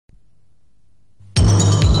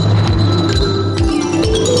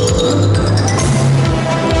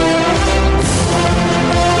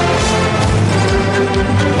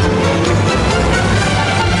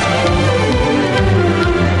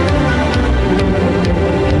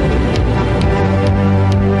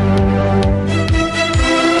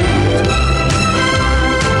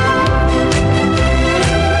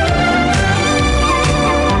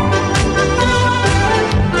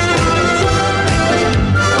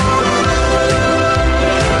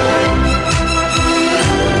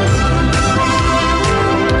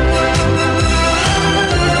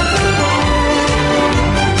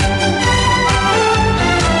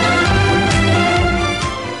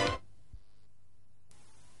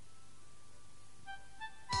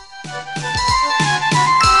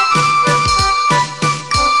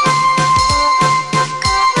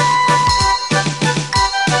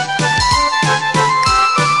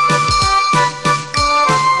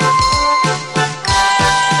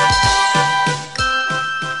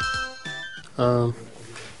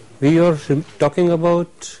we are talking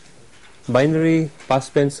about binary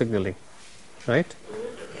passband signaling, right?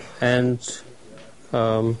 And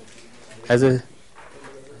as a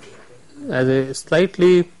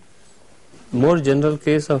slightly more general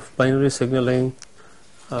case of binary signaling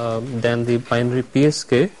than the binary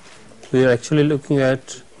PSK, we are actually looking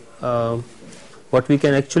at what we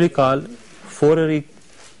can actually call Fourier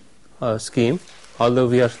scheme, although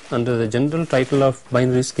we are under the general title of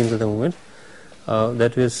binary schemes at the moment.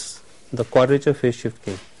 That is the quadrature phase shift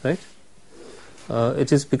scheme, right?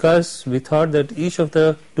 It is because we thought that each of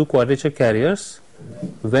the two quadrature carriers,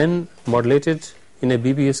 when modulated in a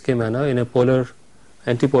BPSK manner, in a polar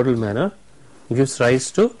antipodal manner, gives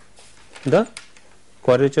rise to the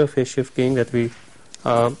quadrature phase shift gain that we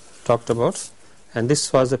talked about. And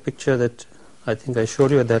this was a picture that I think I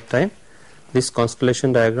showed you at that time. This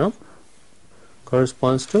constellation diagram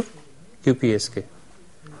corresponds to QPSK.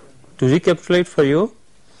 To recapitulate for you,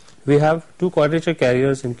 we have two quadrature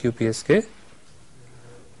carriers in QPSK,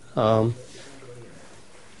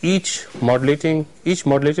 each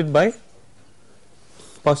modulated by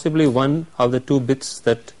possibly one of the two bits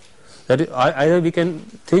that either we can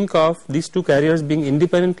think of these two carriers being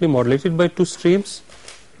independently modulated by two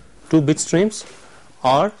bit streams,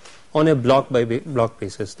 or on a block by block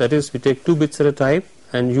basis. That is, we take 2 bits at a time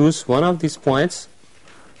and use one of these points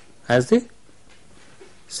as the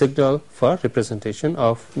signal for representation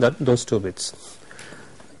of those 2 bits.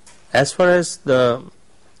 As far as the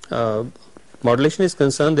modulation is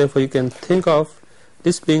concerned, therefore you can think of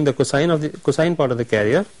this being the cosine part of the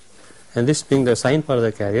carrier and this being the sine part of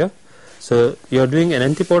the carrier. So you are doing an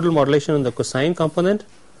antipodal modulation on the cosine component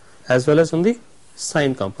as well as on the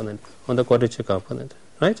sine component, on the quadrature component,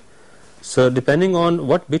 right? So depending on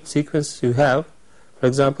what bit sequence you have, for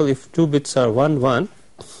example, if 2 bits are 1 1,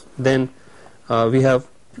 then we have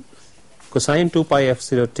cosine 2 pi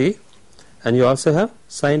f0 t, and you also have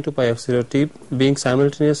sine 2 pi f0 t being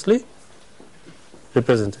simultaneously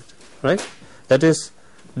represented, right? That is,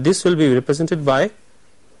 this will be represented by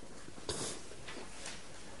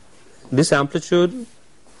this amplitude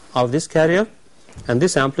of this carrier and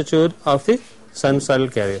this amplitude of the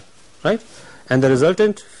sinusoidal carrier, right? And the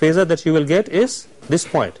resultant phasor that you will get is this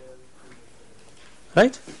point,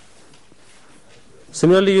 right?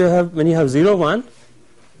 Similarly, you have, when you have 0 1,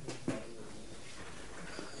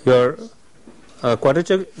 your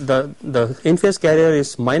quadrature, the in phase carrier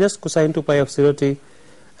is minus cosine 2 pi of 0 t,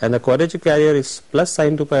 and the quadrature carrier is plus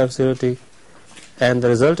sine 2 pi of 0 t, and the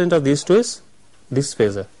resultant of these two is this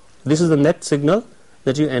phasor. This is the net signal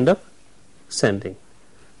that you end up sending,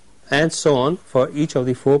 and so on for each of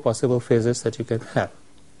the 4 possible phases that you can have,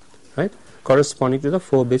 right, corresponding to the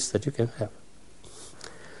 4 bits that you can have.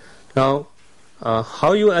 Now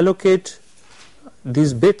how you allocate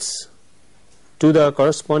these bits to the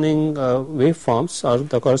corresponding waveforms or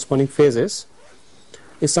the corresponding phases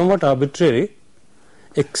is somewhat arbitrary,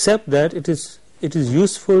 except that it is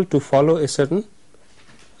useful to follow a certain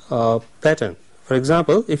pattern. For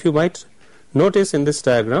example, if you might notice in this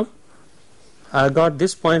diagram, I got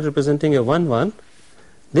this point representing a 1 1,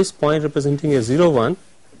 this point representing a 0 1,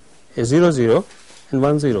 a 0 0, and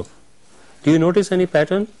 1 0. Do you notice any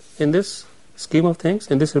pattern in this scheme of things,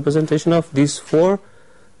 in this representation of these 4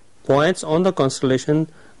 points on the constellation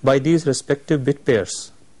by these respective bit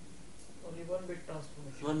pairs? Only 1 bit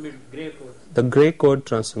transformation. 1 bit gray code. The gray code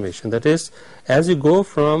transformation. That is, as you go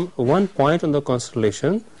from one point on the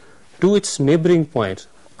constellation to its neighboring point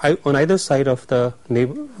on either side of the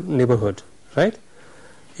neighborhood, right,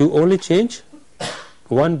 you only change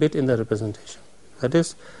 1 bit in the representation. That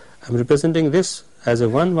is, I am representing this as a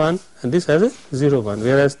 1 1 and this as a 0 1,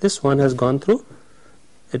 whereas this one has gone through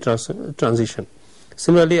a transition.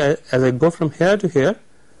 Similarly, as I go from here to here,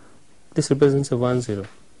 this represents a 1 0.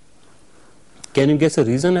 Can you guess a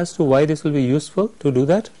reason as to why this will be useful to do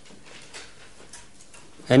that?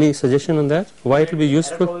 Any suggestion on that? Why it will be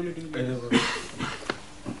useful?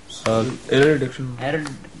 Error reduction.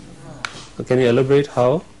 Can you elaborate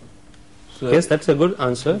how? So yes, that's a good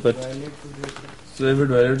answer, but so if it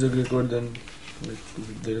violates the gray code, then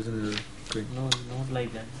there is an error. Okay. No, not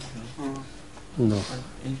like that. No.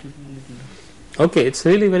 Okay, it's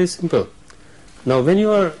really very simple. Now, when you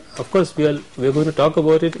are, of course, we are going to talk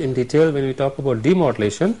about it in detail when we talk about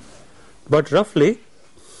demodulation, but roughly,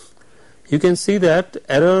 you can see that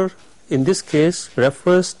error in this case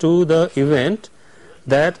refers to the event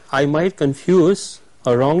that I might confuse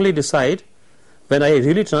or wrongly decide when I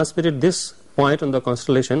really transmitted this point on the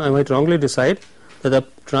constellation. I might wrongly decide that the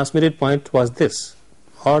transmitted point was this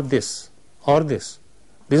or this or this.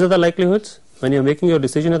 These are the likelihoods when you are making your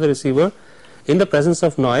decision as the receiver. In the presence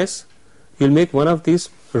of noise, you will make one of these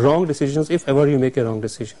wrong decisions if ever you make a wrong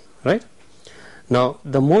decision, right? Now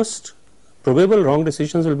the most probable wrong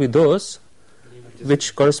decisions will be those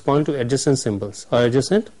which correspond to adjacent symbols or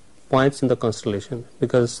adjacent points in the constellation,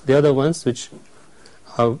 because they are the ones which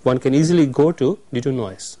one can easily go to due to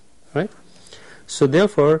noise, right? So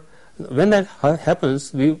therefore, when that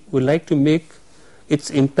happens, we would like to make its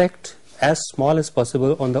impact as small as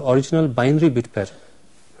possible on the original binary bit pattern,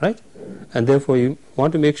 right? And therefore you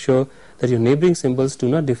want to make sure that your neighboring symbols do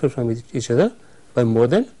not differ from each other by more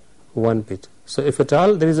than 1 bit. So if at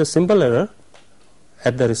all there is a symbol error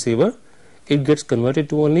at the receiver, it gets converted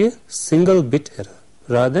to only a single bit error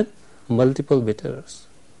rather than multiple bit errors.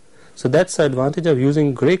 So that's the advantage of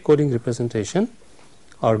using gray coding representation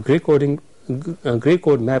or gray code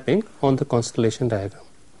mapping on the constellation diagram.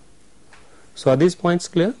 So are these points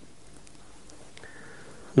clear?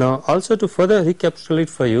 Now also to further recapitulate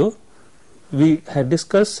for you, we had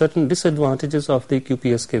discussed certain disadvantages of the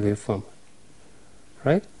QPSK waveform,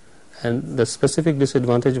 right? And the specific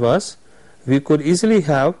disadvantage was we could easily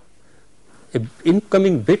have an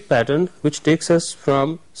incoming bit pattern which takes us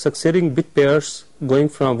from succeeding bit pairs going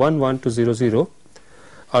from 1 1 to 0 0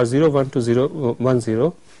 or 0 1 to 0 1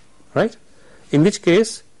 0, right? In which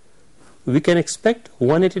case we can expect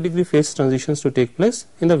 180 degree phase transitions to take place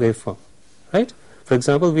in the waveform, right? For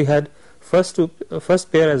example, we had first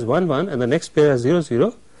pair as 1 1 and the next pair as 0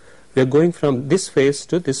 0. We are going from this phase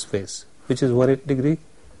to this phase, which is 180 degree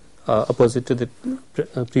opposite to the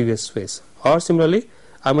previous phase. Or similarly,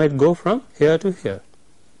 I might go from here to here.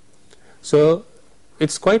 So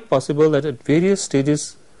it's quite possible that at various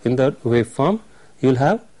stages in the waveform you will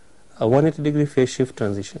have a 180 degree phase shift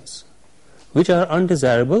transitions, which are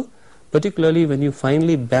undesirable, particularly when you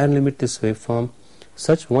finally band limit this waveform.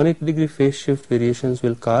 Such 180 degree phase shift variations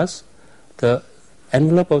will cause the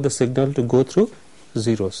envelope of the signal to go through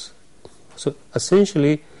zeros. So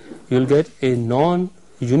essentially you will get a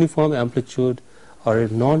non-uniform amplitude or a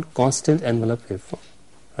non-constant envelope waveform,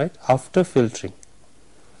 right, after filtering.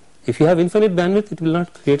 If you have infinite bandwidth, it will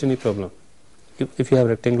not create any problem if you have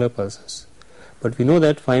rectangular pulses. But we know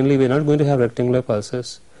that finally we are not going to have rectangular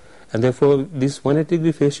pulses, and therefore these 180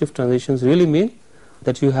 degree phase shift transitions really mean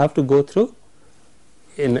that you have to go through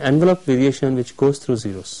an envelope variation which goes through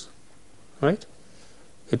zeros, right?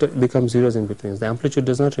 It becomes zeros in between. The amplitude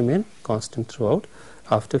does not remain constant throughout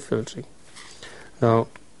after filtering. Now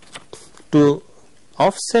to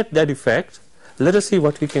offset that effect, let us see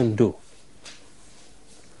what we can do.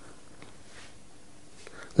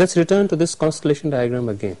 Let's return to this constellation diagram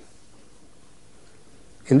again.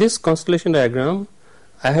 In this constellation diagram,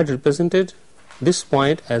 I had represented this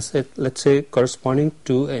point as a, let's say, corresponding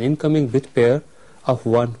to an incoming bit pair of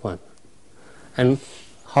 1 1. And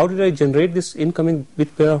how did I generate this incoming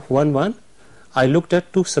bit pair of 1 1? I looked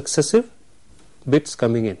at 2 successive bits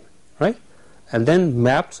coming in, right, and then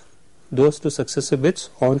mapped those 2 successive bits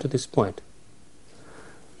onto this point.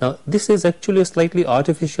 Now this is actually a slightly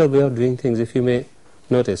artificial way of doing things, if you may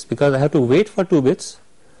notice, because I have to wait for 2 bits,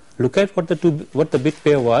 look at what the bit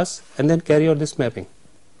pair was, and then carry out this mapping.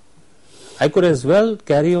 I could as well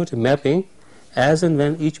carry out a mapping as and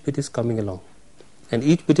when each bit is coming along, and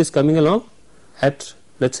each bit is coming along at,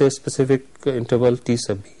 let's say, a specific interval t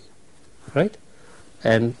sub b, right?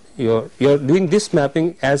 And you're doing this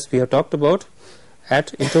mapping, as we have talked about,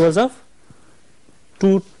 at intervals of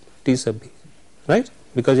 2 t sub b, right?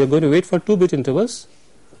 Because you're going to wait for 2 bit intervals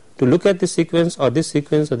to look at this sequence or this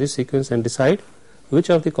sequence or this sequence and decide which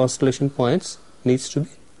of the constellation points needs to be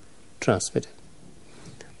transmitted.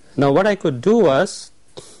 Now what I could do was,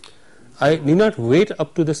 I need not wait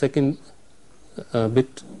up to the second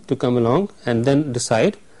bit to come along and then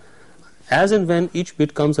decide. As and when each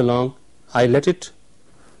bit comes along, I let it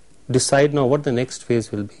decide now what the next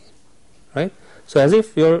phase will be, right? So as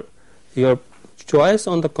if your choice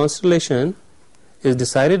on the constellation is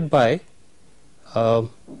decided by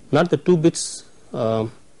not the 2 bits, by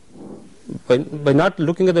not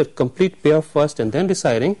looking at the complete pair first and then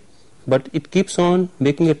deciding, but it keeps on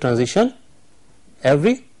making a transition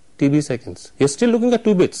every TB seconds. You're still looking at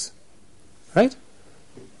 2 bits, right?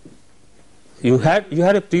 You had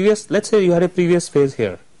a previous, let's say you had a previous phase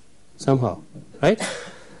here somehow, right?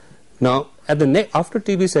 Now at after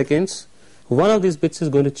TB seconds, one of these bits is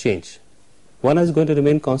going to change. One is going to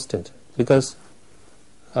remain constant, because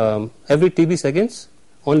every TB seconds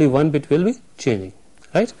only 1 bit will be changing,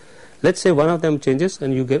 right? Let's say one of them changes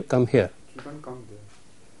and you come here. You can't come there.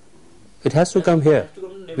 It has to come here,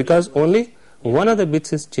 because only one of the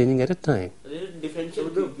bits is changing at a time. So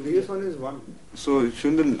the previous one is 1. So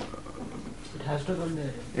shouldn't It has to come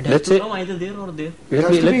there. It Let's has to say- come either there or there.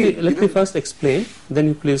 Let me first explain, then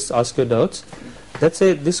you please ask your doubts. let's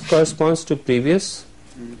say this corresponds to previous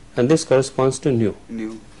and this corresponds to new,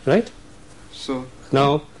 right? So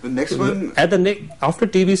now the next one at the after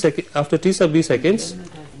t sub b seconds,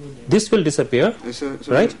 this will disappear, yes, sir.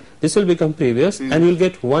 So right? This will become previous and you'll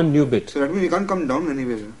get one new bit. So that means you can't come down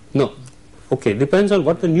anywhere. No. Okay, depends on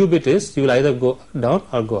what the new bit is. You will either go down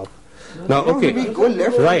or go up. Now, okay, we go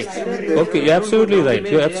left. right. Okay, you're absolutely right.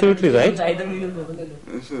 You're absolutely right.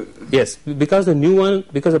 Yes, sir. Yes, because the new one,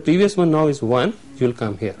 because the previous one now is 1, you will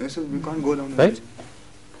come here. Yes, sir. We can't go down. Right?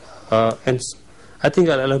 And I think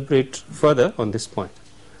I'll elaborate further on this point.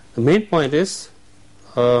 The main point is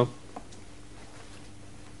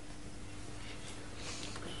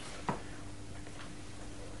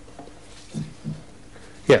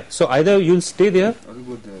yeah, so either you'll stay there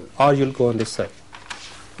or you'll go on this side.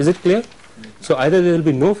 Is it clear? So either there will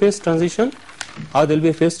be no phase transition or there will be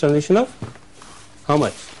a phase transition of how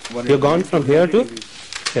much? You've gone from here to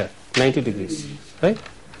here, 90 degrees, right?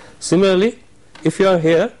 Similarly, if you are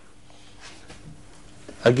here,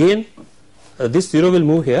 again this 0 will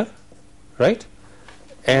move here, right?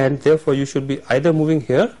 And therefore you should be either moving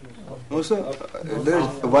here. No, sir.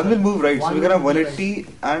 One will move right. So we can have 180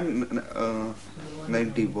 and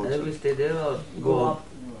 90 both. Either will stay there or go up.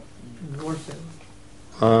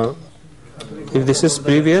 If this is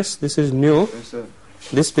previous, this is new, Yes, sir.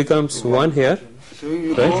 this becomes 1 here, So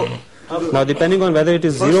you right? Now depending on whether it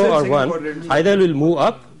is 0 or 1, either will move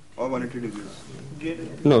up or 180 degrees.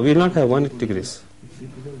 no, we will not have 180 degrees.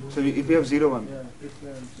 So if we have 0, 1.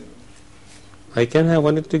 I can have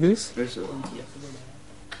 180 degrees. Yes, sir.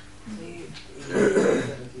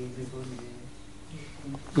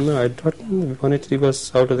 No, I thought 180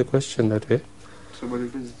 was out of the question that way. So but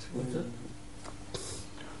it is.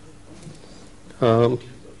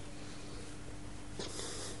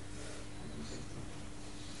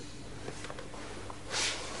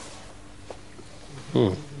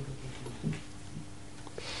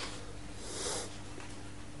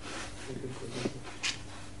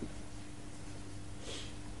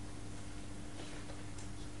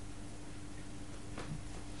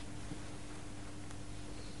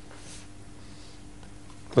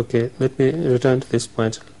 Okay, let me return to this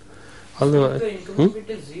point. Although, If the incoming bit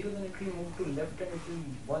is 0, then it will move to left, and it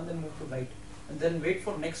will 1, then move to right, and then wait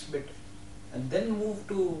for next bit, and then move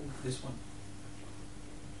to this one.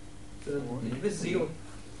 So it is 0.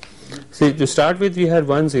 see, to start with we had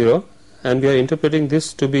 1 0 and we are interpreting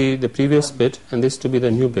this to be the previous bit and this to be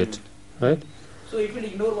the new bit, right? So it will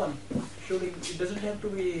ignore 1. It doesn't have to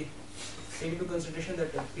be taken into consideration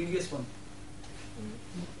that the previous one.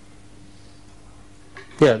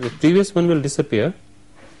 Yeah, the previous one will disappear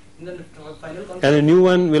And then the final and a new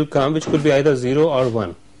one will come, which could be either 0 or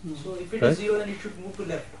 1. So if it Right. is 0, then it should move to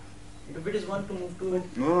left. If it is 1, to move to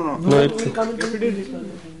No. No,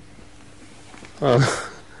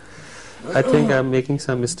 I think I am making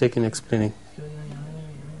some mistake in explaining.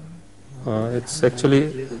 It's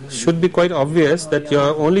actually should be quite obvious that you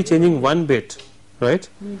are only changing one bit, right?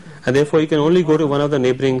 And therefore you can only go to one of the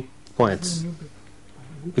neighboring points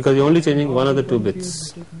because you're only changing one of the two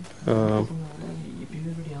bits.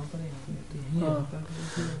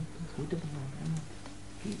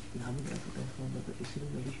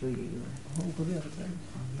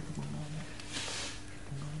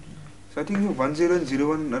 So I think 1 0 and 0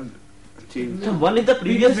 1 are changed. So 1 is the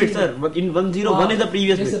previous bit, sir. But in 1 0, 1 is the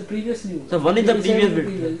previous Yes, the bit. previous new. So 1 is the previous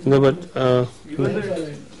bit. No, but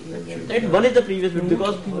Right, 1 is the previous bit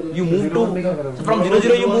because you move to so from 0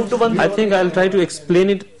 0 you move to 1. I think I'll try to explain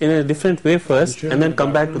it in a different way first and then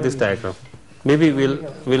come back to this diagram. Maybe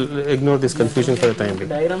we'll ignore this confusion for the time being.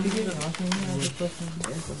 Diagram.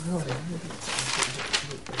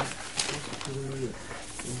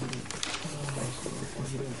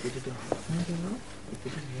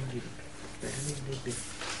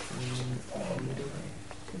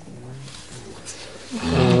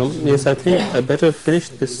 Yes, I think I better finish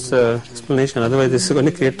this explanation, otherwise this is going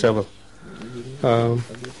to create trouble.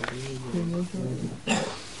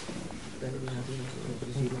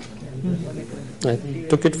 I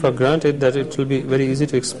took it for granted that it will be very easy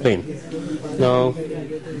to explain. Now,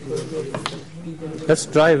 let's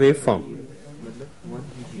draw a waveform.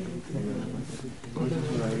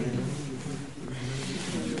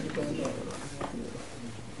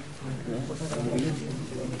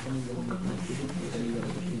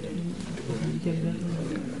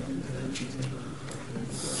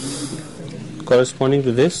 Corresponding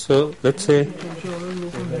to this, so let's say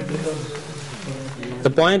the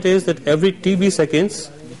point is that every t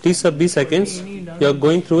sub b seconds, you are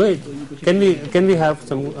going through it. Can we have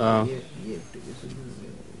some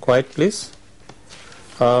quiet, please?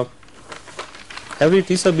 every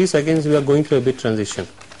t sub b seconds we are going through a bit transition,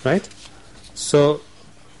 right? So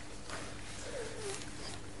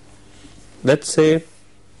let's say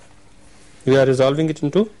we are resolving it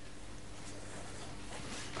into,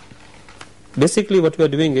 basically what we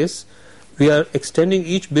are doing is we are extending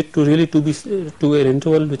each bit to really to an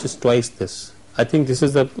interval which is twice this. I think this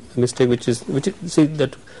is the mistake which is see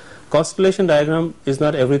that constellation diagram is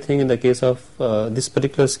not everything in the case of this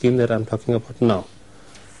particular scheme that I am talking about now.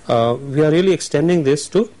 We are really extending this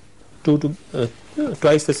to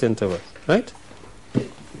twice this interval, right?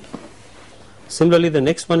 Similarly, the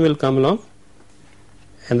next one will come along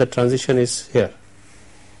and the transition is here.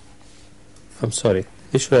 I'm sorry,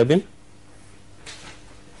 this should have been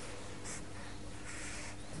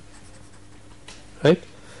right.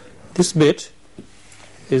 This bit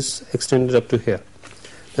is extended up to here,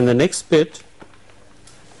 and the next bit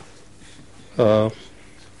goes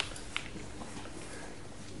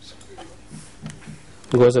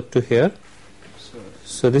up to here.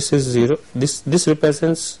 So this is 0. This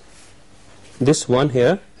represents this 1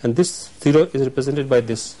 here, and this 0 is represented by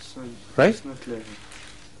this, right?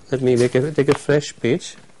 Let me take a fresh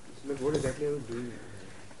page. What exactly are we doing?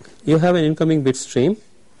 You have an incoming bit stream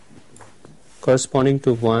corresponding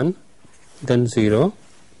to 1, then 0,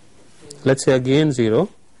 let's say again 0,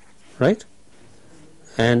 right,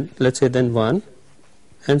 and let's say then 1,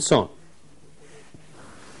 and so on,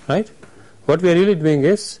 right. What we are really doing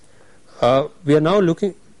is we are now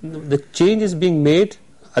looking, the change is being made.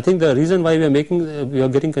 I think the reason why we are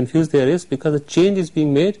getting confused there is because the change is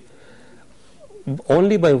being made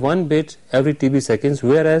only by 1 bit every TB seconds,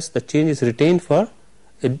 whereas the change is retained for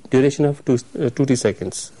a duration of 2 TB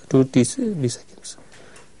seconds.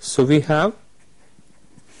 So we have,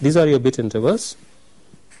 these are your bit intervals.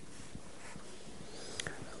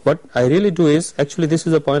 What I really do is, actually this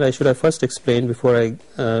is a point I should have first explained before I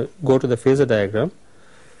go to the phasor diagram.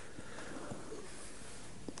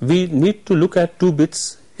 We need to look at 2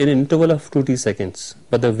 bits in an interval of 2t seconds,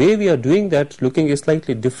 but the way we are doing that looking is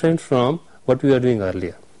slightly different from what we were doing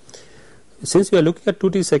earlier. Since we are looking at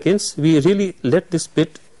 2t seconds, we really let this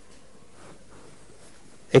bit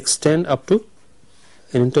extend up to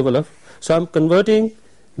an interval of, so I am converting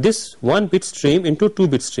this 1 bit stream into 2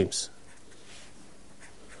 bit streams,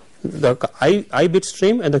 the I bit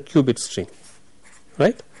stream and the q bit stream,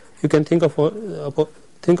 right? You can think of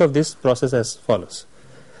this process as follows.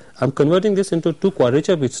 I am converting this into 2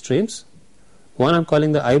 quadrature bit streams. One I am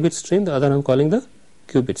calling the I bit stream, the other I am calling the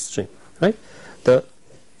q bit stream, right?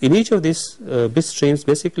 In each of these bit streams,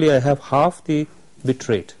 basically I have half the bit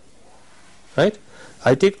rate, right?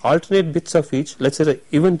 I take alternate bits of each. Let's say the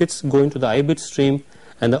even bits go into the I bit stream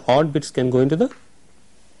and the odd bits can go into the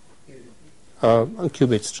q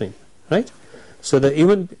bit stream, right? So the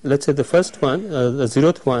even, let's say the first one, the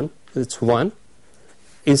 0th one, it's 1,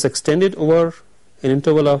 is extended over an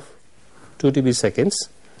interval of 2 TB seconds,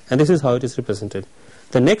 and this is how it is represented.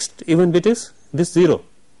 The next even bit is this 0,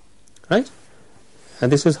 right?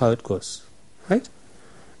 And this is how it goes, right?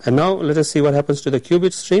 And now let us see what happens to the q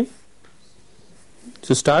bit stream.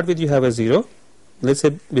 To start with, you have a 0. Let's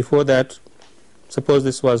say before that, suppose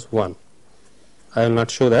this was 1. I will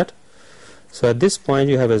not show that. So at this point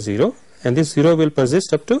you have a 0, and this 0 will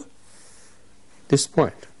persist up to this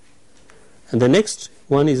point. And the next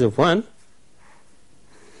one is a 1,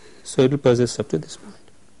 so it will persist up to this point,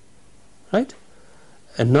 right?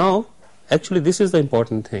 And now, actually this is the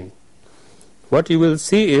important thing. What you will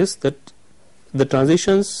see is that the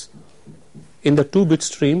transitions in the 2 bit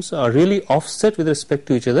streams are really offset with respect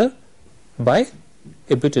to each other by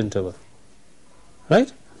a bit interval,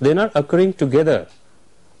 right? They are not occurring together.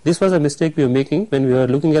 This was a mistake we were making when we were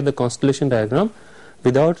looking at the constellation diagram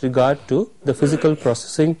without regard to the physical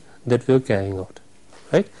processing that we were carrying out,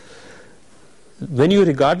 right? When you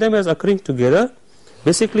regard them as occurring together,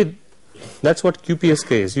 basically that's what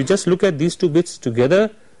QPSK is. You just look at these 2 bits together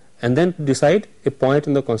and then decide a point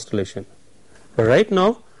in the constellation. But right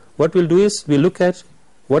now what we'll do is we look at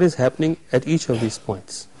what is happening at each of these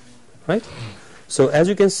points, right? So as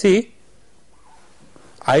you can see,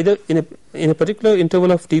 either in a particular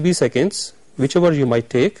interval of TB seconds, whichever you might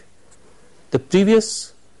take, the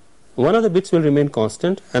previous one of the bits will remain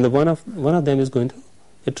constant, and the one of them is going to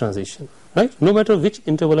a transition, right? No matter which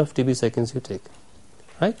interval of TB seconds you take,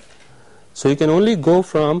 right? So you can only go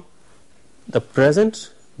from the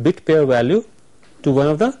present bit pair value to one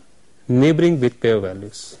of the neighboring bit pair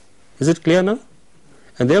values. Is it clear now?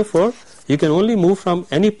 And therefore you can only move from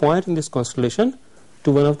any point in this constellation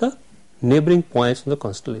to one of the neighboring points in the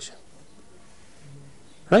constellation,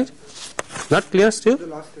 right? Not clear still? The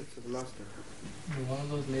last step. One of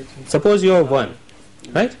those late. Suppose you are 1,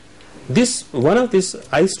 right? this one of these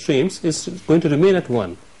I streams is going to remain at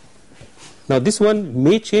 1. Now this one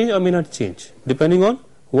may change or may not change depending on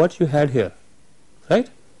what you had here, right?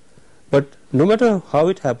 But no matter how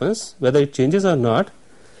it happens, whether it changes or not,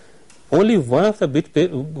 only one of the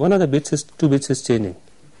bits is 2 bits is changing,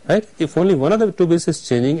 right? If only one of the 2 bits is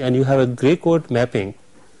changing and you have a gray code mapping,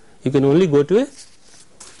 you can only go to a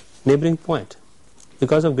neighboring point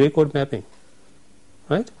because of gray code mapping,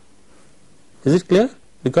 right? Is it clear?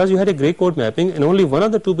 Because you had a gray code mapping and only one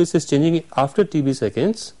of the 2 bits is changing after TB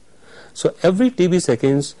seconds. So every TB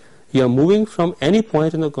seconds you are moving from any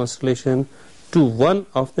point in the constellation to one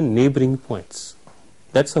of the neighboring points.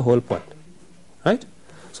 That's the whole point, right?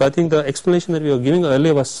 So I think the explanation that we were giving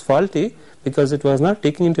earlier was faulty because it was not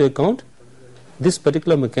taking into account this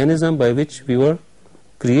particular mechanism by which we were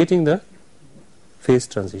creating the phase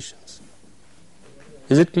transitions.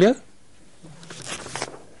 Is it clear?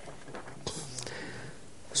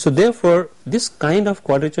 So therefore this kind of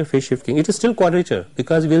quadrature phase shifting, it is still quadrature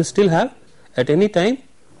because we will still have at any time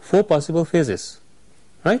 4 possible phases,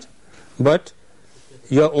 right? But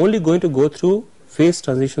you are only going to go through phase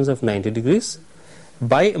transitions of 90 degrees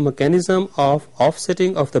by a mechanism of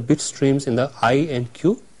offsetting of the bit streams in the I and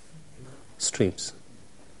Q streams.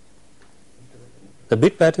 The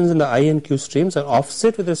bit patterns in the I and Q streams are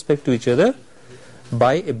offset with respect to each other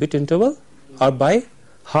by a bit interval or by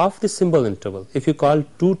half the symbol interval. If you call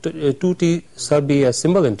 2t sub b a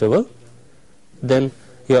symbol interval, then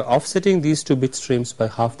you are offsetting these 2 bit streams by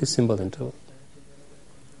half the symbol interval.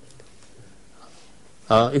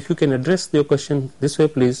 If you can address your question this way,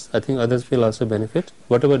 please, I think others will also benefit.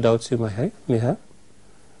 Whatever doubts you may have.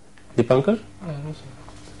 Dipankar? No,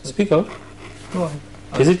 Speak out. sir.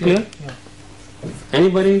 Is it clear? Yeah.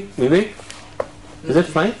 Anybody? Vivek? Is it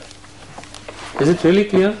fine? Is it really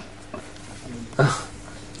clear?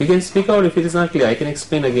 You can speak out if it is not clear. I can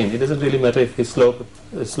explain again. It doesn't really matter if we slope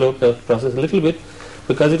the process a little bit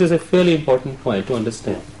because it is a fairly important point to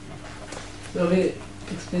understand. So we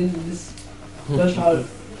explain this first how.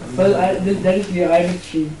 Well, that is clear. I bit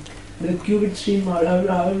stream. The qubit stream. How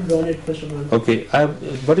have you drawn it first of all? Okay.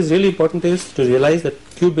 What is really important is to realize that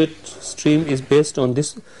qubit stream is based on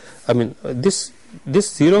this. I mean, this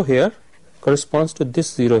 0 here corresponds to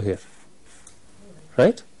this 0 here,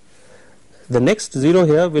 right? The next 0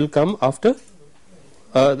 here will come after.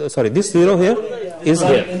 Sorry, this 0 here is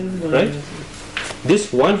here, right?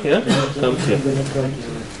 This 1 here comes here.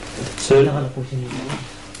 So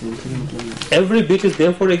every bit is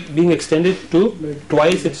therefore being extended to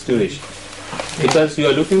twice its duration because you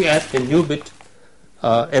are looking at a new bit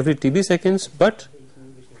every TB seconds, but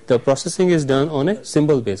the processing is done on a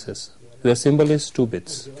symbol basis. The symbol is 2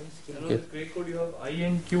 bits. The gray code you have I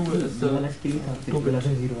and Q is 2 bits.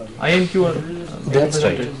 I and Q are That's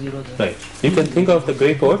right. Right. You can think of the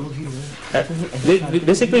gray code.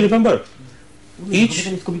 Basically, remember, each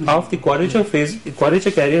of the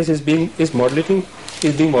quadrature carriers is being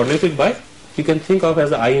modulated by, you can think of as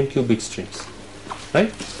the I and Q bit streams,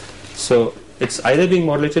 right? So it's either being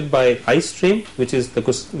modulated by I stream, which is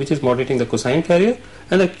modulating the cosine carrier,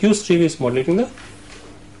 and the Q stream is modulating the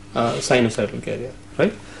sinusoidal carrier,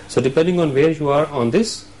 right? So depending on where you are on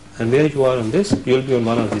this and where you are on this, you will be on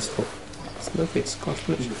one of these 4. It's the phase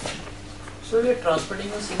constellation. So we are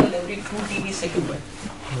transmitting a signal every 2 TB second, right?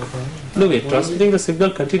 No, we are transmitting the signal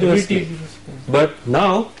continuously, but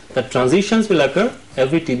now the transitions will occur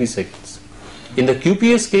every TB seconds. In the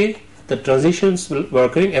QPSK, the transitions were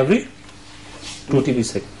occurring every 2 TB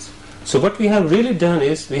seconds. So what we have really done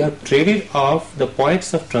is we have traded off the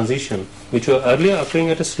points of transition which were earlier occurring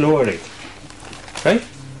at a slower rate, right,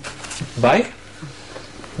 by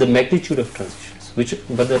the magnitude of transitions,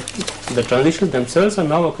 but the transitions themselves are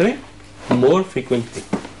now occurring more frequently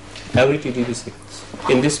every TB seconds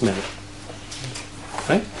in this manner,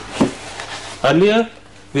 right? Earlier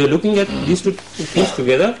we are looking at these two things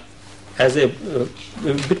together as a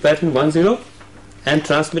bit pattern 1 0 and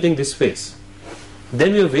transmitting this phase.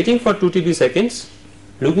 Then we are waiting for 2 TB seconds,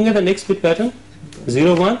 looking at the next bit pattern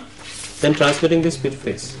 0 1, then transmitting this bit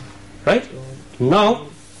phase, right? Now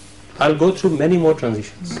I'll go through many more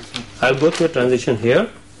transitions. I'll go through a transition here,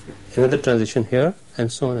 another transition here, and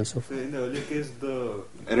so on and so forth. So in the earlier case, the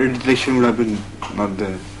error detection would have been not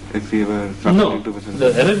there if we were No, transmitting 2%.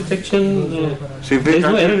 the error detection, So if there we is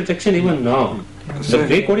no error detection even now. The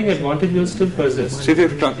gray coding advantage will still persist. So if you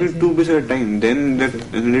have transmitted 2 bits at a time, then that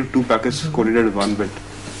you need 2 packets coded at 1 bit,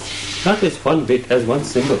 Not as one bit, as one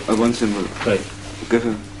symbol. 1 symbol. Right. Okay,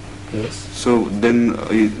 sir. Yes. So then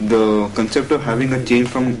the concept of having a change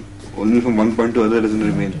from only from one point to other doesn't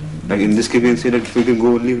remain. Like in this case, we can say that if we can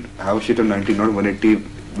go only have a sheet of 90, not 180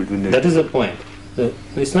 between them. That is the point.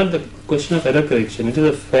 It's not the question of error correction. It is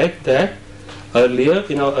the fact that earlier,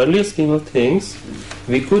 in our earlier scheme of things,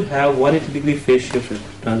 we could have 180-degree phase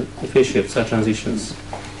shifts or transitions.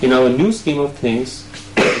 In our new scheme of things,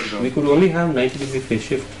 we could only have 90-degree phase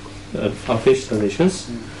shift or phase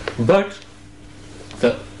transitions, but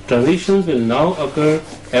the transitions will now occur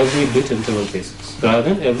every bit interval basis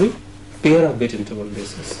rather than every pair of bit interval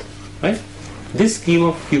basis. Right? This scheme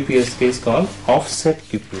of QPSK is called offset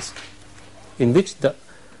QPSK, in which the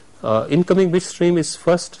incoming bit stream is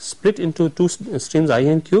first split into two streams I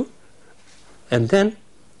and Q, and then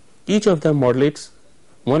each of them modulates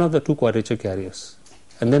one of the two quadrature carriers,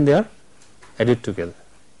 and then they are added together.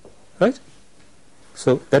 Right?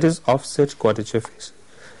 So that is offset quadrature phase.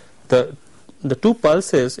 The two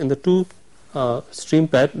pulses in the two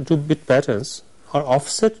two bit patterns are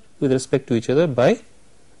offset with respect to each other by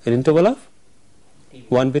an interval of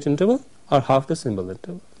 1 bit interval or half the symbol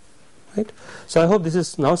interval. Right? So I hope this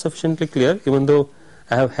is now sufficiently clear, even though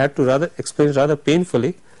I have had to explain it rather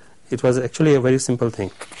painfully. It was actually a very simple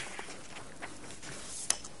thing.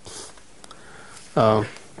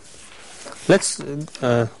 Let's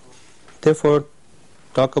therefore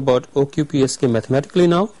talk about OQPSK mathematically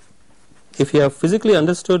now. If you have physically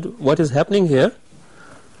understood what is happening here,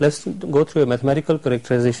 let's go through a mathematical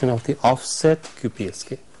characterization of the offset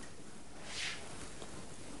QPSK.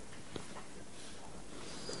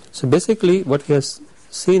 So basically what we have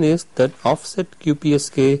seen is that offset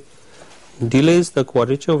QPSK delays the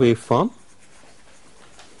quadrature waveform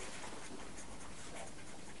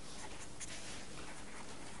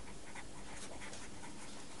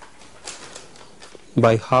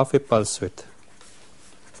by half a pulse width.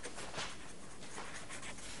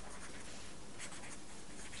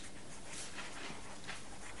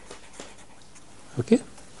 Okay,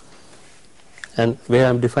 and where I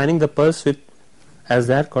am defining the pulse width as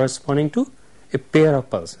that corresponding to a pair of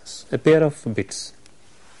pulses, a pair of bits.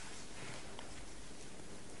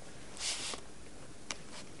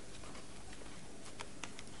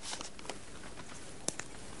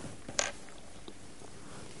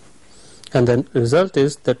 And then result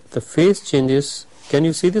is that the phase changes. Can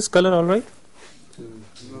you see this color all right?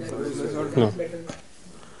 No.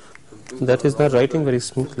 That is not writing very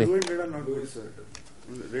smoothly.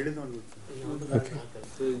 Okay.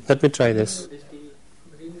 Let me try this.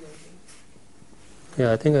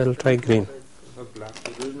 Yeah, I think I will try green.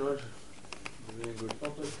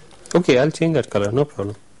 Okay, I'll change that color, no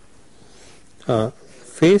problem.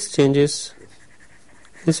 Phase changes,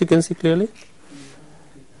 this you can see clearly,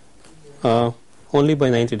 only by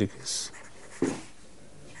 90 degrees.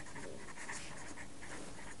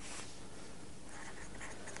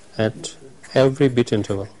 At every bit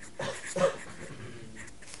interval.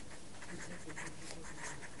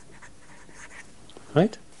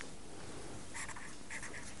 Right?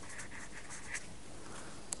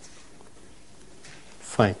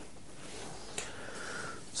 Fine.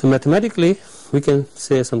 So mathematically we can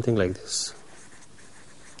say something like this.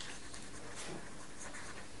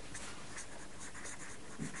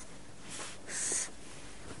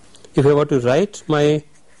 If I were to write my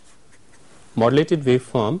modulated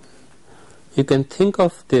waveform, you can think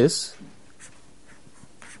of this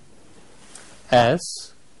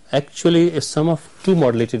as actually a sum of two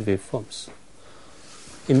modulated waveforms,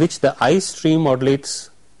 in which the I stream modulates,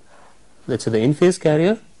 let's say, the in phase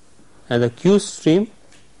carrier, and the Q stream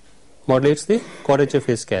modulates the quadrature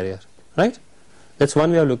phase carrier. Right? That's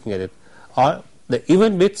one way of looking at it. Or the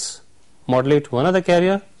even bits modulate one of the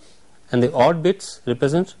carrier, and the odd bits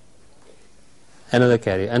represent another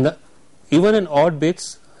carrier, and the even and odd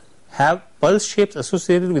bits have pulse shapes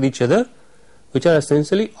associated with each other, which are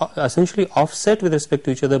essentially offset with respect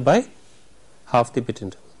to each other by half the bit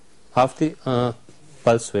interval, half the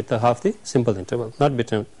pulse width, or half the simple interval, not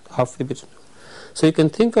bit interval, half the bit interval. So you can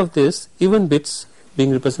think of this even bits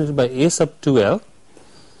being represented by a sub 2l,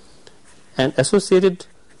 and associated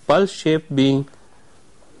pulse shape being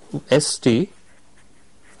st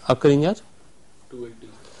occurring at 280.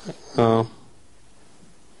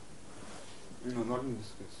 No, not in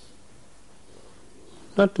this case.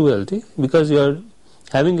 Not 2LT, because you are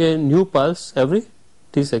having a new pulse every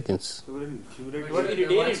t seconds. So One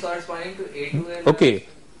corresponding to A2L. Okay,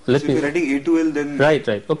 let if me. you're writing A2L, then Right.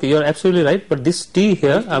 Okay, you are absolutely right. But this t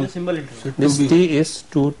here, symbol interval. this t is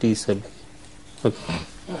 2t sub.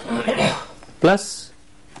 Okay. Plus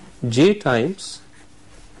j times.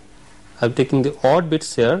 I'm taking the odd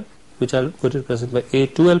bits here, which I'll put it present by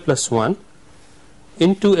A2L plus 1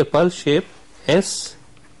 into a pulse shape S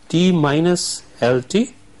t minus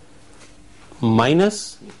LT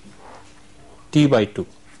minus t by 2.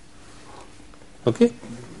 Okay,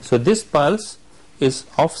 so this pulse is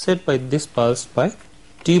offset by this pulse by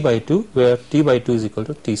t by 2, where t by 2 is equal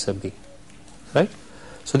to t sub b, right?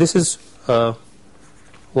 So this is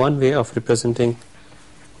one way of representing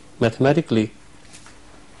mathematically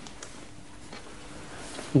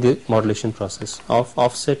the modulation process of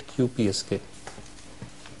offset QPSK,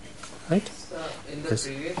 right? In the Yes.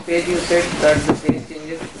 previous page you said that the phase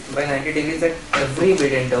changes by 90 degrees at every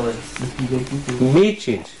bit interval. May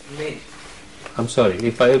change. May. I'm sorry,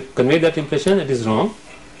 if I convey that impression, it is wrong.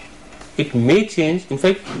 It may change. In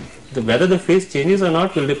fact, whether the phase changes or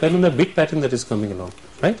not will depend on the bit pattern that is coming along,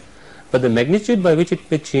 right? But the magnitude by which it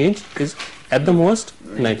may change is at the most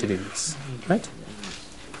 90 degrees, right?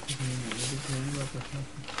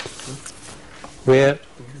 Where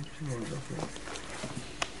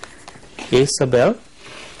A sub L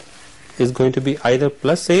is going to be either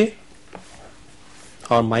plus A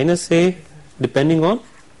or minus A, depending on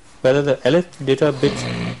whether the LF data bit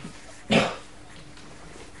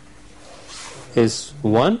is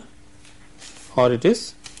 1 or it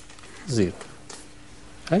is 0,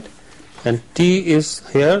 right? And T is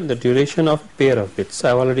here the duration of a pair of bits. I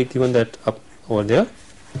have already given that up over there.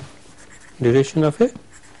 Duration of a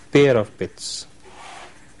pair of bits.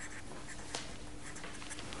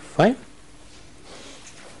 Fine.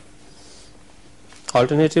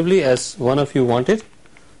 Alternatively, as one of you wanted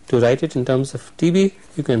to write it in terms of TB,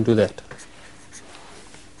 you can do that.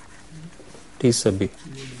 T sub B.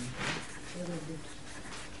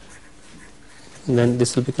 And then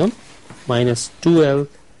this will become minus 2L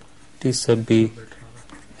T sub B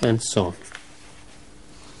and so on.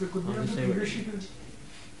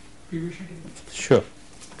 Sure.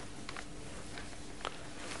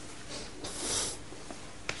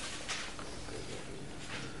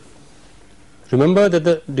 Remember that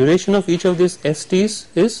the duration of each of these STs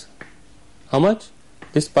is how much?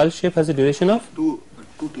 This pulse shape has a duration of 2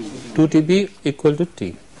 TB. 2 TB equal to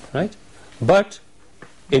T, right? But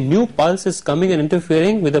a new pulse is coming and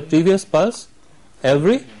interfering with the previous pulse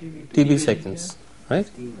every TB seconds, right?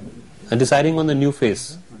 And deciding on the new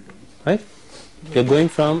phase, right? You are going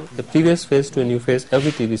from the previous phase to a new phase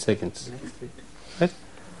every TB seconds, right?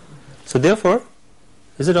 So therefore,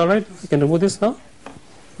 is it alright? We can remove this now.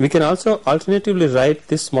 We can also alternatively write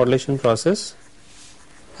this modulation process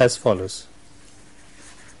as follows.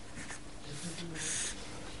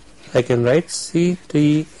 I can write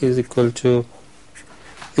C3 is equal to,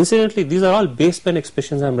 incidentally these are all baseband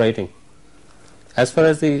expressions I am writing. As far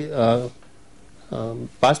as the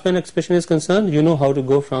passband expression is concerned, you know how to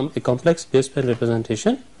go from a complex baseband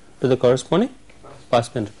representation to the corresponding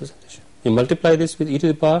passband representation. You multiply this with e to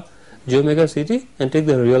the power j omega ct and take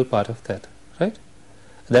the real part of that, right?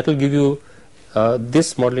 That will give you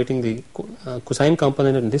this modulating the cosine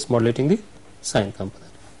component and this modulating the sine component.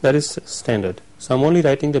 That is standard. So I am only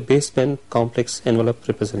writing the baseband complex envelope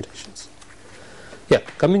representations. Yeah,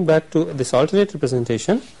 coming back to this alternate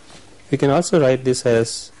representation, we can also write this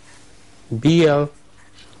as BL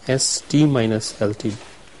ST minus LT,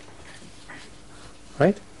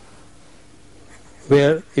 right?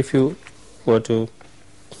 Where if you were to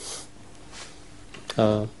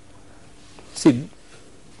see,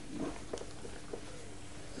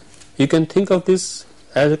 you can think of this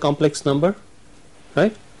as a complex number,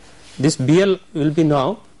 right? This BL will be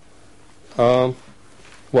now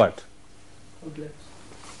what?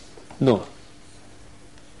 No.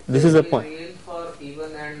 This is the point. Real for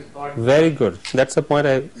even and odd. Very good. That's the point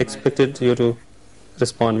I expected you to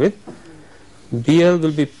respond with. BL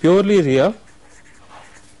will be purely real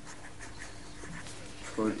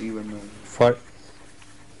For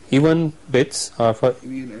even bits or for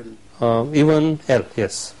even L. even L,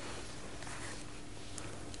 yes.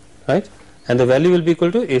 Right? And the value will be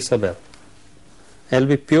equal to A sub L. L will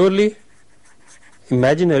be purely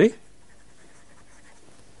imaginary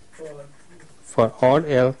for odd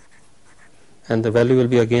L, and the value will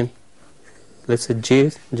be again, let's say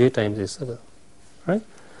j times A sub L, right?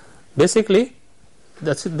 Basically,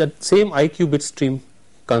 that's it, that same IQ bit stream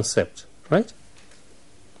concept, right?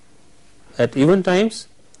 At even times,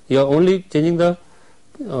 you are only changing the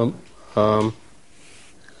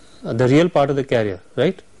real part of the carrier,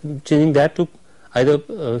 right? Changing that to either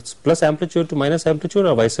plus amplitude to minus amplitude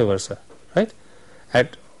or vice versa, right?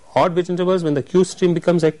 At odd bit intervals, when the Q stream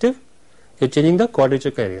becomes active, you are changing the quadrature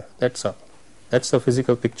carrier. That's all. That's the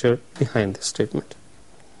physical picture behind this statement.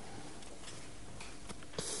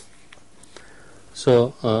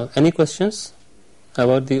 So, any questions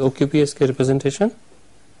about the OQPSK representation?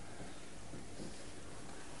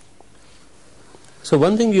 So,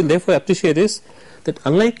 one thing you therefore appreciate is that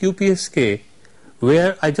unlike QPSK,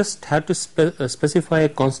 where I just had to specify a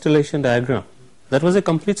constellation diagram, that was a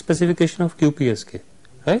complete specification of QPSK,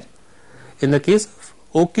 right? In the case of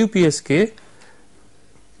OQPSK,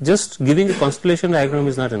 just giving a constellation diagram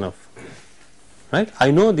is not enough, right?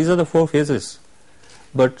 I know these are the 4 phases,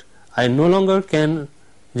 but I no longer can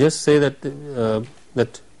just say that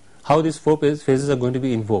that how these 4 phases are going to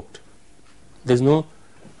be invoked. There is no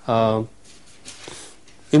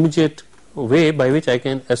immediate way by which I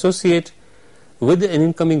can associate with an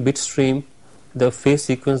incoming bit stream the phase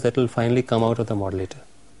sequence that will finally come out of the modulator,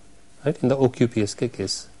 right, in the OQPSK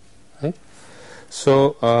case, right?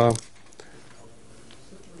 So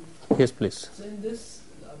yes, please. So in this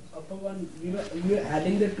upper one, we were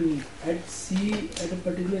adding the two at C at a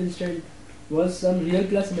particular instant was some real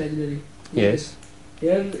plus imaginary. Yes.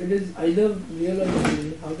 Here it is either real or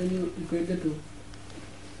imaginary. How can you equate the two?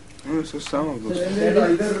 So some of So those.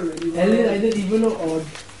 L is either even or odd.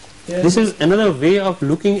 Here This is another way of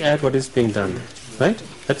looking at what is being done, right?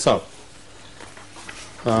 That's all.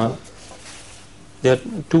 There are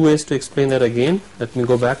 2 ways to explain that again. Let me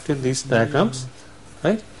go back to these diagrams,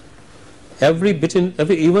 right? Every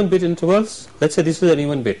even bit intervals, let's say this is an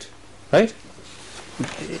even bit, right?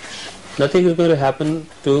 Nothing is going to happen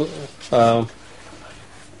to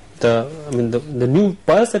the new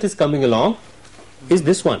pulse that is coming along is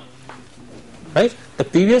this one, right? The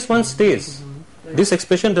previous one stays. This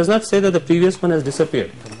expression does not say that the previous one has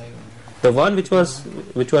disappeared. The one which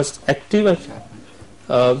was active at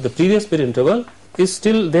the previous bit interval is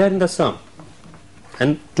still there in the sum,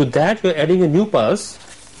 and to that we are adding a new pulse,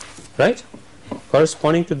 right,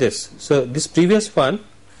 corresponding to this. So this previous one,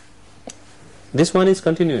 this one is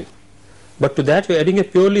continuing, but to that we are adding a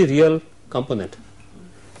purely real component.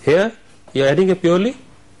 Here you are adding a purely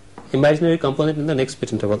imaginary component in the next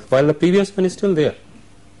bit interval, while the previous one is still there,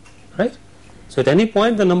 right? So at any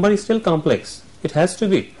point the number is still complex. It has to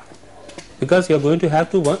be, because you are going to have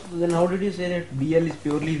to one. Then how did you say that BL is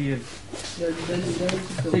purely real? So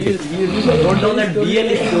You wrote down that BL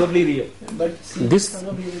is purely real. but C This-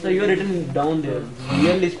 So you have written down there.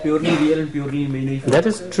 BL is purely real and purely imaginary. That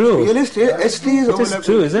is true. Realist, ST is It is overlapping.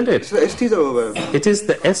 true, isn't it? So ST is overlapping. It is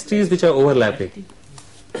the STs which are overlapping,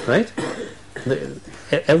 right?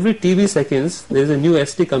 Every TV seconds there is a new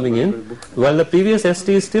ST coming in, while the previous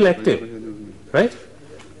ST is still active, right?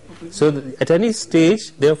 So at any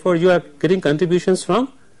stage, therefore, you are getting contributions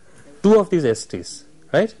from 2 of these STs,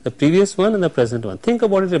 right? The previous one and the present one. Think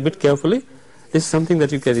about it a bit carefully. This is something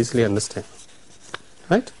that you can easily understand,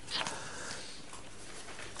 right?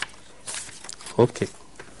 Okay.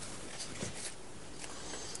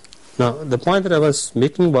 Now the point that I was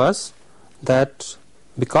making was that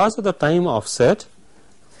because of the time offset,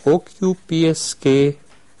 OQPSK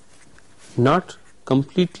not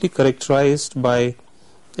completely characterized by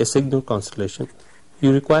a signal constellation.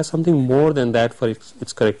 You require something more than that for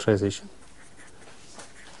its characterization.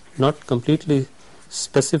 Not completely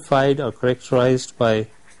specified or characterized by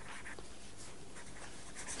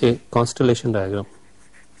a constellation diagram.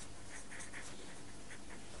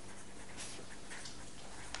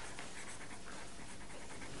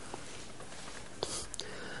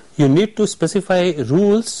 You need to specify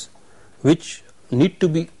rules which need to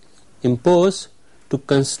be imposed to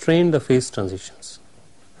constrain the phase transitions,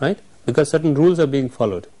 right? Because certain rules are being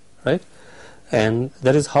followed, right? And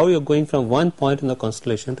that is how you are going from one point in the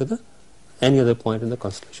constellation to any other point in the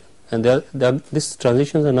constellation. And these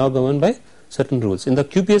transitions are now governed by certain rules. In the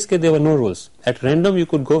QPSK there were no rules. At random you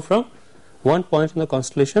could go from one point in the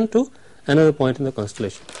constellation to another point in the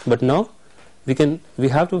constellation. But now we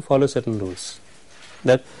have to follow certain rules.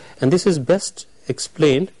 And this is best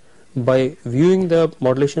explained by viewing the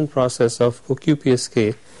modulation process of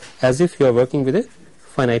OQPSK as if you are working with a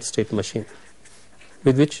finite state machine,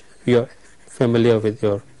 with which you are familiar with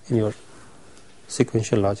in your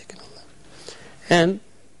sequential logic and all that. And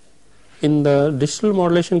in the digital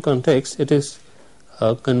modulation context, it is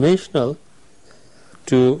conventional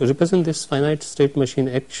to represent this finite state machine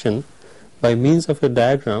action by means of a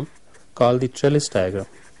diagram called the trellis diagram.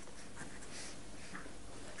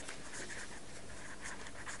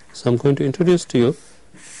 So I am going to introduce to you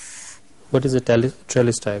what is a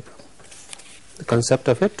trellis diagram, the concept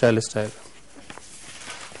of a trellis diagram.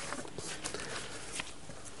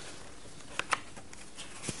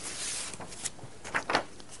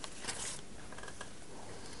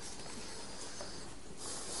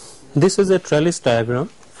 This is a trellis diagram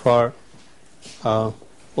for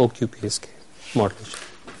OQPSK modulation.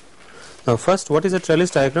 Now first, what is a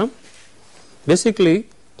trellis diagram? Basically,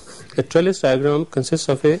 a trellis diagram consists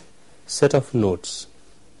of a set of nodes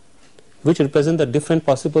which represent the different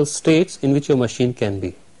possible states in which your machine can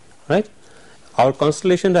be, right? Our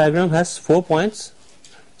constellation diagram has 4 points,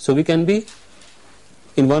 so we can be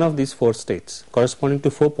in one of these 4 states corresponding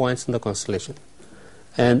to 4 points in the constellation,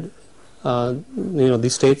 and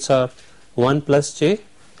these states are 1 plus j,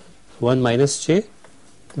 1 minus j.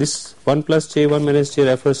 This 1 plus j, 1 minus j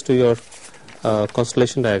refers to your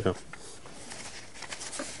constellation diagram,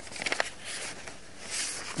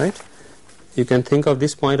 right? You can think of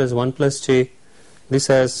this point as 1 plus j, this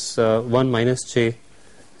as 1 minus j,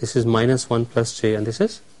 this is minus 1 plus j, and this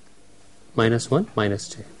is minus 1 minus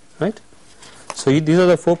j, right? So these are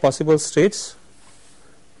the 4 possible states.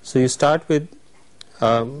 So you start with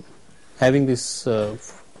having these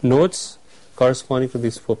nodes corresponding to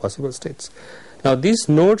these 4 possible states. Now these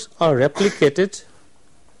nodes are replicated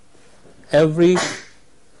every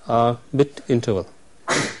bit interval,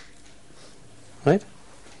 right,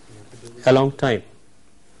 along time.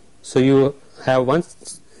 So you have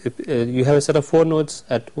you have a set of 4 nodes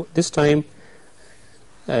at this time,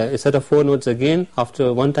 a set of 4 nodes again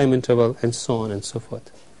after one time interval, and so on and so forth,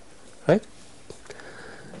 right?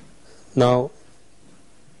 Now,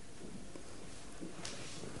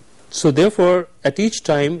 so therefore at each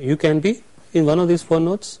time you can be in one of these 4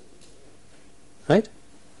 nodes, right?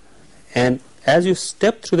 And as you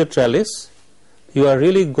step through the trellis, you are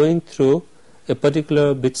really going through a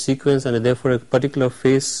particular bit sequence and therefore a particular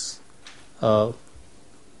phase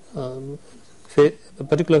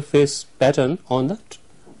pattern on the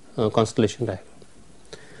constellation diagram.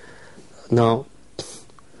 Now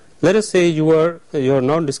let us say you are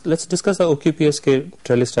now let's discuss the QPSK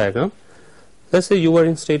trellis diagram. Let's say you were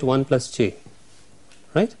in state 1 plus j,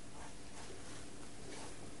 right?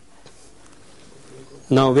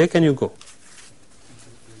 Now where can you go?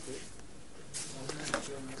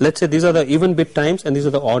 Let's say these are the even bit times and these are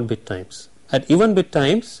the odd bit times. At even bit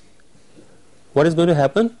times, what is going to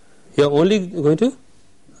happen? You are only going to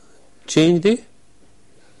change the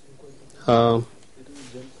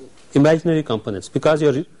imaginary components, because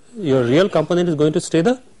your real component is going to stay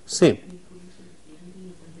the same.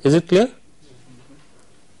 Is it clear?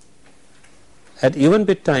 At even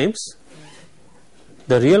bit times,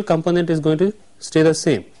 the real component is going to stay the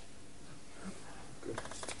same.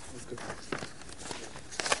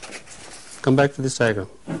 Come back to this diagram,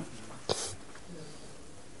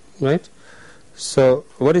 right? So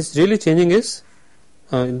what is really changing is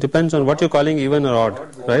it depends on what you're calling even or odd,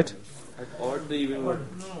 right? Odd the even one.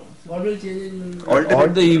 What will change in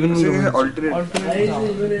Odd the even alternate.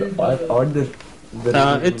 Odd the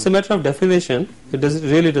it's a matter of definition. It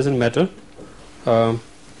really doesn't matter. This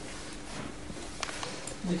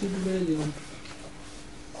should be very even.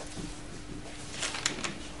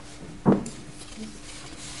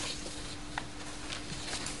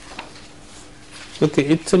 Okay,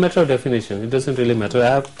 it's a matter of definition. It doesn't really matter. I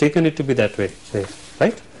have taken it to be that way,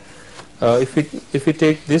 right? If we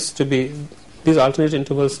take this to be these alternate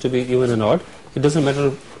intervals to be even and odd, it doesn't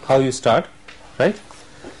matter how you start, right?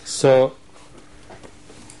 So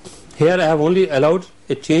here I have only allowed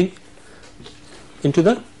a change into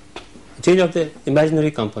the change of the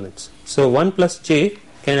imaginary components. So 1 plus j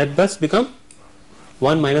can at best become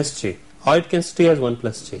 1 minus j, or it can stay as 1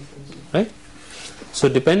 plus j, right? So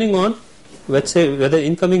depending on, let's say, whether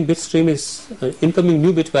incoming bit stream is incoming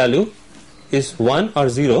new bit value is 1 or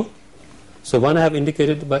 0. So 1 I have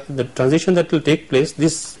indicated by the transition that will take place.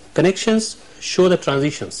 These connections show the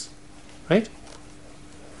transitions, right,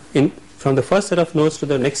 from the first set of nodes to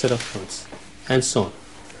the next set of nodes, and so on.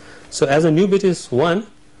 So as a new bit is 1,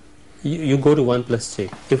 you go to 1 plus j.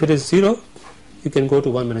 If it is 0, you can go to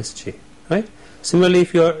 1 minus j, right? Similarly,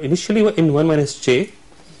 if you are initially in 1 minus j,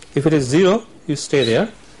 if it is 0, you stay there.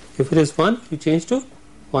 If it is 1, you change to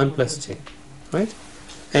 1 plus j, right,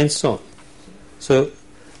 and so on. So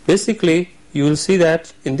basically you will see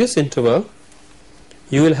that in this interval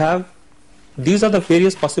you will have, these are the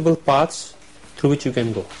various possible paths through which you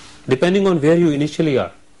can go depending on where you initially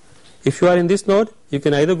are. If you are in this node, you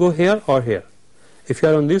can either go here or here. If you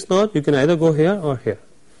are on this node, you can either go here or here.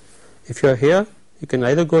 If you are here, you can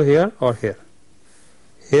either go here or here,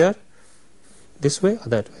 this way or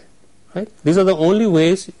that way, right? These are the only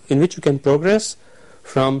ways in which you can progress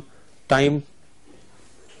from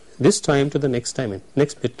this time to the next time,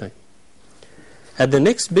 next bit time. At the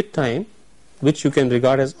next bit time, which you can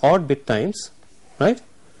regard as odd bit times, right,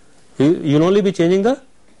 you will only be changing the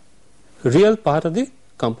real part of the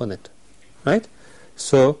component, right?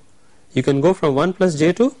 So you can go from 1 plus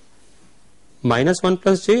j to minus 1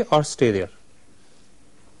 plus j or stay there,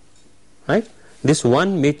 right? This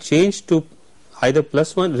 1 may change to either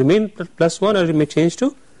plus 1, remain plus 1, or it may change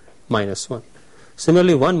to minus 1.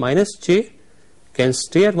 Similarly, 1 minus j can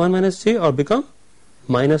stay at 1 minus j or become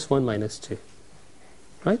minus 1 minus j,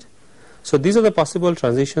 right? So these are the possible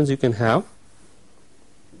transitions you can have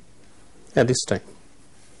at this time.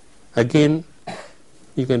 Again,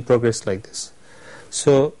 you can progress like this.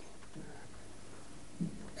 So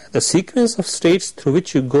the sequence of states through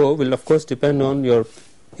which you go will of course depend on your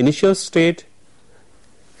initial state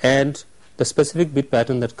and the specific bit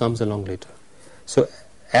pattern that comes along later. So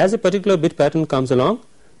as a particular bit pattern comes along,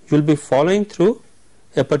 you will be following through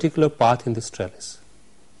a particular path in this trellis,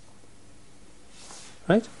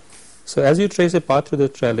 right? So as you trace a path through the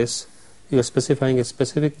trellis, you are specifying a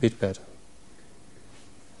specific bit pattern.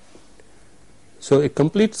 So a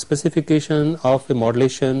complete specification of a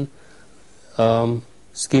modulation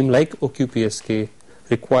scheme like OQPSK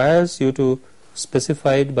requires you to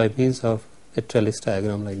specify it by means of a trellis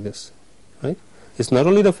diagram like this, right? It's not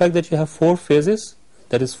only the fact that you have 4 phases,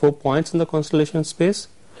 that is 4 points in the constellation space,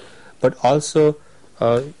 but also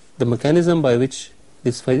the mechanism by which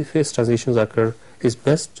these phase transitions occur is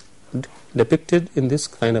best depicted in this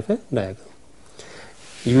kind of a diagram.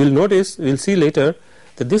 You will notice, we will see later,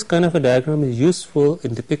 that this kind of a diagram is useful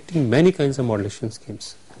in depicting many kinds of modulation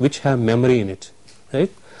schemes which have memory in it,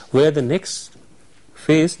 right, where the next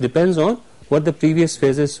phase depends on what the previous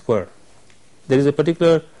phases were. There is a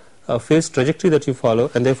particular phase trajectory that you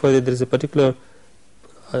follow, and therefore there is a particular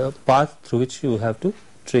path through which you have to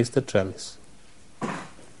trace the trellis.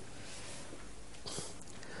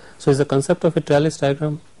 So is the concept of a trellis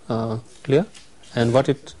diagram clear, and what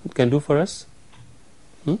it can do for us?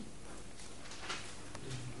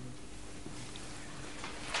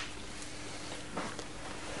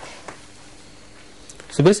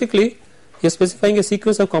 So basically you are specifying a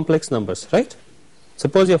sequence of complex numbers, right?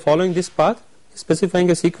 Suppose you are following this path,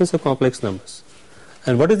 specifying a sequence of complex numbers.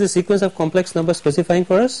 And what is the sequence of complex numbers specifying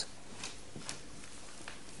for us?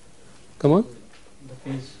 Come on.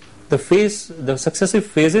 The successive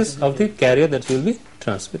phases of the carrier that you will be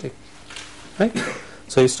transmitting, right?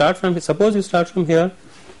 So you start from, suppose you start from here,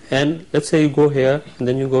 and let's say you go here and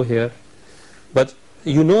then you go here, but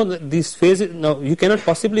you know that these phases, now you cannot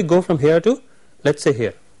possibly go from here to, let's say,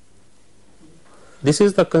 here. This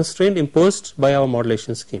is the constraint imposed by our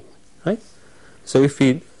modulation scheme, right? So if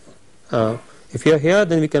you are here,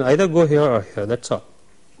 then we can either go here or here, that's all.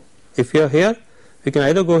 If you are here, we can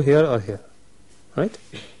either go here or here, right?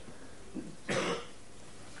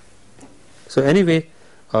 So anyway,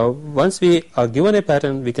 once we are given a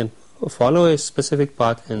pattern, we can follow a specific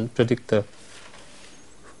path and predict the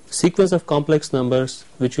sequence of complex numbers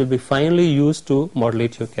which will be finally used to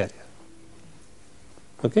modulate your carrier.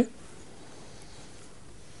 Okay?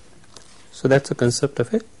 So that's the concept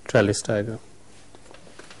of a trellis diagram.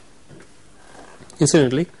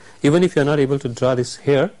 Incidentally, even if you are not able to draw this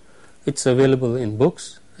here, it's available in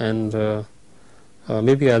books, and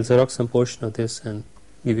maybe I'll Xerox some portion of this and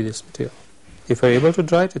give you this material. If you are able to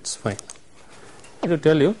draw it, it's fine. I want to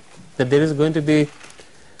tell you that there is going to be,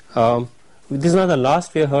 this is not the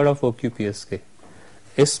last we have heard of OQPSK.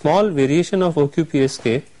 A small variation of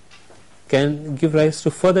OQPSK can give rise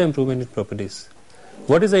to further improvement in properties.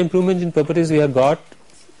 What is the improvement in properties we have got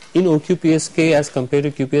in OQPSK as compared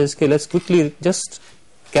to QPSK? Let's quickly just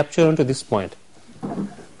capture onto this point.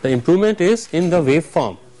 The improvement is in the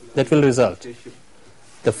waveform that will result.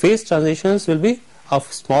 The phase transitions will be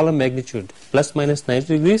of smaller magnitude, plus minus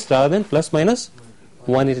 90 degrees rather than plus minus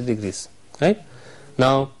 180 degrees, right?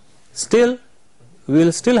 Now still we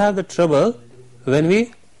will still have the trouble when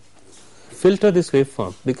we filter this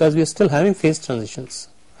waveform, because we are still having phase transitions,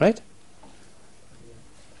 right?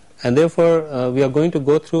 And therefore we are going to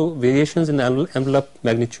go through variations in envelope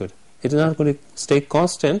magnitude. It is not going to stay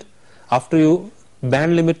constant after you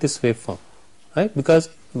band limit this waveform, right? Because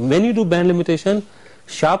when you do band limitation,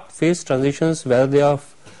 sharp phase transitions, whether they are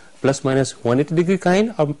plus minus 180 degree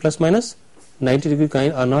kind or plus minus 90 degree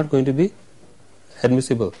kind, are not going to be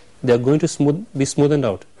admissible. They are going to be smoothened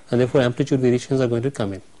out, and therefore amplitude variations are going to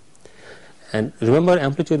come in. And remember,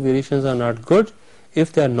 amplitude variations are not good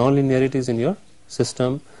if there are non-linearities in your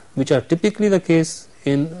system, which are typically the case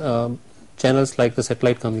in channels like the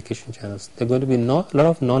satellite communication channels. There are going to be a lot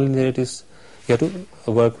of non-linearities you have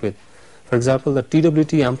to work with. For example, the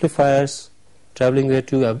TWT amplifiers, traveling wave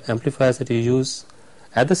tube amplifiers that you use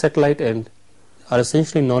at the satellite end are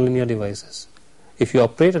essentially non-linear devices. If you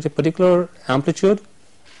operate at a particular amplitude,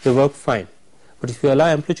 they work fine. But if you allow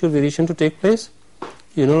amplitude variation to take place,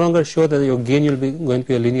 you no longer show that your gain will be going to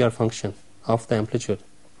be a linear function of the amplitude,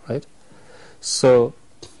 right? So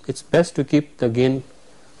it's best to keep the gain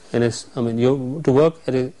in a, to work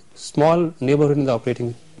at a small neighborhood in the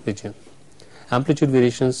operating region. Amplitude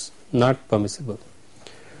variations not permissible.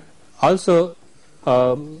 Also,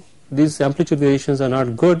 these amplitude variations are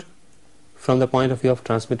not good from the point of view of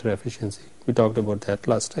transmitter efficiency. We talked about that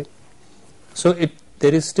last time. So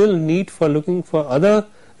there is still need for looking for other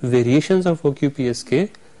variations of OQPSK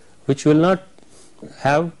which will not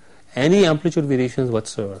have any amplitude variations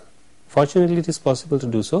whatsoever. Fortunately, it is possible to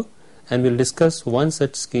do so, and we'll discuss one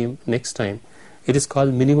such scheme next time. It is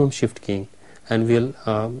called minimum shift keying, and we'll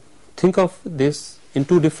think of this in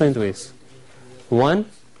two different ways. One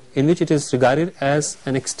in which it is regarded as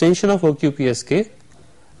an extension of OQPSK,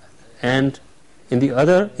 and in the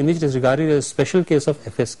other in which it is regarded as a special case of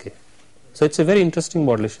FSK. So it's a very interesting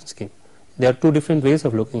modulation scheme. There are two different ways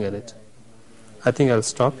of looking at it. I think I'll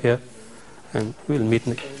stop here and we'll meet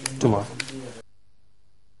tomorrow.